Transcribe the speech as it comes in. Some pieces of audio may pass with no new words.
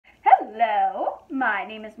Hello, my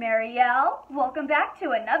name is Marielle. Welcome back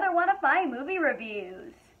to another one of my movie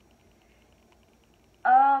reviews.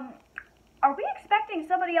 Are we expecting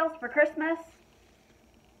somebody else for Christmas?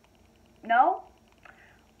 No?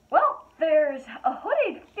 Well, there's a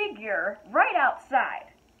hooded figure right outside.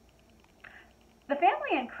 The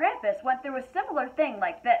family in Krampus went through a similar thing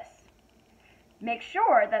like this. Make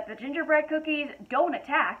sure that the gingerbread cookies don't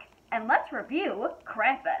attack, and let's review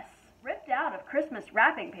Krampus. Ripped out of Christmas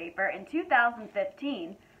wrapping paper in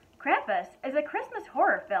 2015, Krampus is a Christmas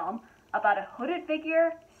horror film about a hooded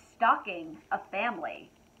figure stalking a family.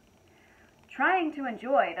 Trying to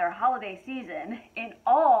enjoy their holiday season in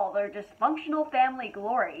all their dysfunctional family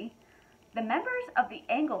glory, the members of the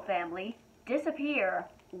Engel family disappear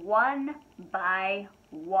one by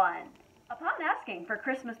one. Upon asking for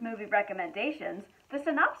Christmas movie recommendations, the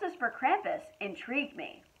synopsis for Krampus intrigued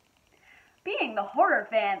me. Being the horror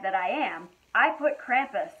fan that I am, I put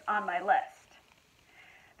Krampus on my list.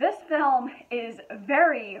 This film is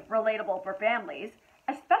very relatable for families,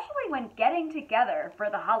 especially when getting together for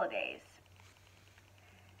the holidays.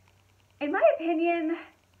 In my opinion,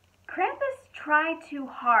 Krampus tried too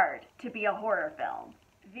hard to be a horror film.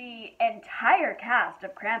 The entire cast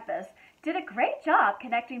of Krampus did a great job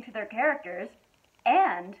connecting to their characters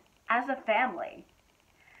and as a family.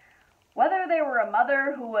 Whether they were a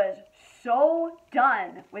mother who was so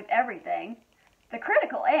done with everything, the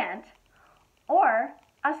critical aunt, or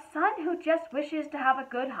a son who just wishes to have a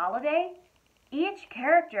good holiday, each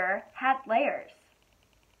character had layers.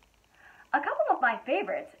 A couple of my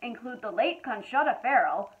favorites include the late Conchata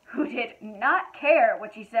Farrell, who did not care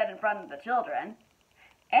what she said in front of the children,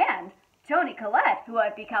 and Toni Collette, who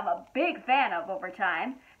I've become a big fan of over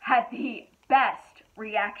time, had the best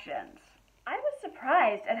reactions. I was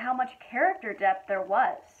surprised at how much character depth there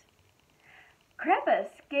was. Krampus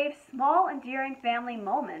gave small, endearing family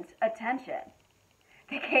moments attention.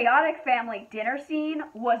 The chaotic family dinner scene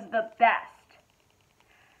was the best.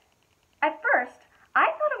 At first, I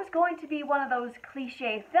thought it was going to be one of those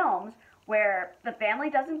cliché films where the family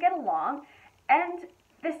doesn't get along and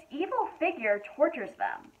this evil figure tortures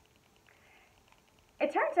them.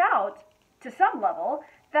 It turns out, to some level,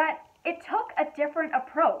 that it took a different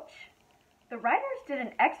approach. The writers did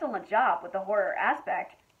an excellent job with the horror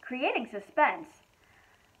aspect, creating suspense.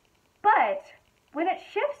 But when it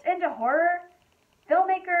shifts into horror,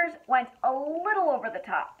 filmmakers went a little over the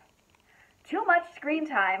top. Too much screen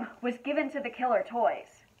time was given to the killer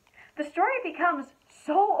toys. The story becomes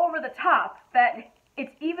so over the top that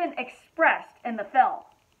it's even expressed in the film.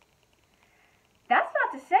 That's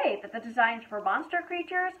not to say that the designs for monster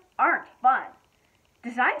creatures aren't fun.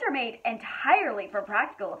 Designs are made entirely for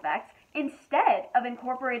practical effects instead of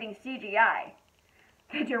incorporating CGI.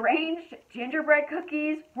 The deranged gingerbread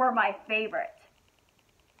cookies were my favorite.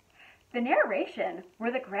 The narration,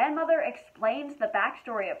 where the grandmother explains the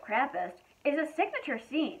backstory of Krampus, is a signature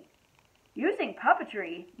scene. Using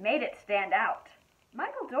puppetry made it stand out.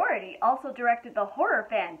 Michael Dougherty also directed the horror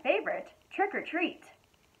fan favorite, Trick or Treat.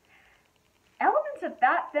 Elements of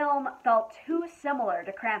that film felt too similar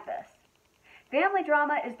to Krampus. Family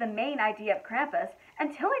drama is the main idea of Krampus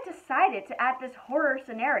until I decided to add this horror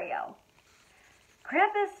scenario.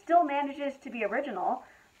 Krampus still manages to be original,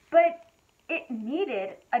 but it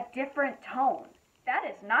needed a different tone. That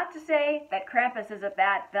is not to say that Krampus is a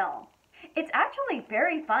bad film. It's actually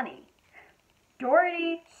very funny.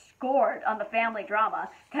 Dougherty scored on the family drama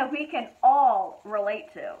that we can all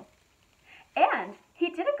relate to. And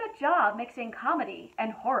he did a good job mixing comedy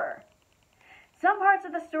and horror. Some parts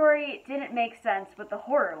of the story didn't make sense with the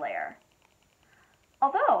horror layer.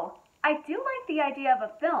 Although, I do like the idea of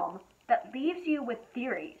a film that leaves you with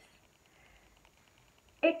theories.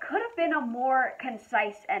 It could have been a more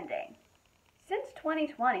concise ending. Since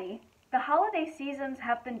 2020, the holiday seasons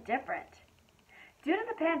have been different. Due to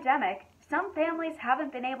the pandemic, some families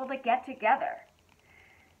haven't been able to get together.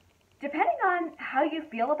 Depending on how you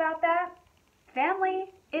feel about that, family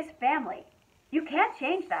is family. You can't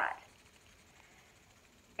change that.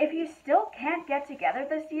 If you still can't get together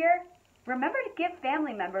this year, remember to give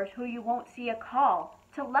family members who you won't see a call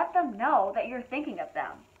to let them know that you're thinking of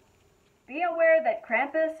them. Be aware that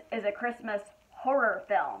Krampus is a Christmas horror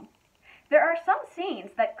film. There are some scenes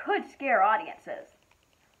that could scare audiences.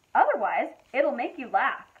 Otherwise, it'll make you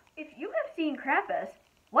laugh. If you have seen Krampus,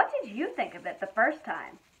 what did you think of it the first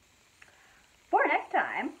time? For next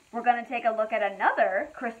time, we're going to take a look at another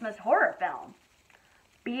Christmas horror film.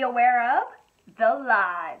 Be aware of The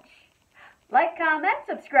Lodge. Like, comment,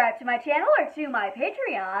 subscribe to my channel or to my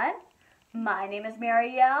Patreon. My name is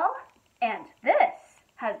Marielle, and this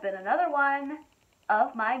has been another one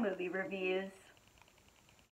of my movie reviews.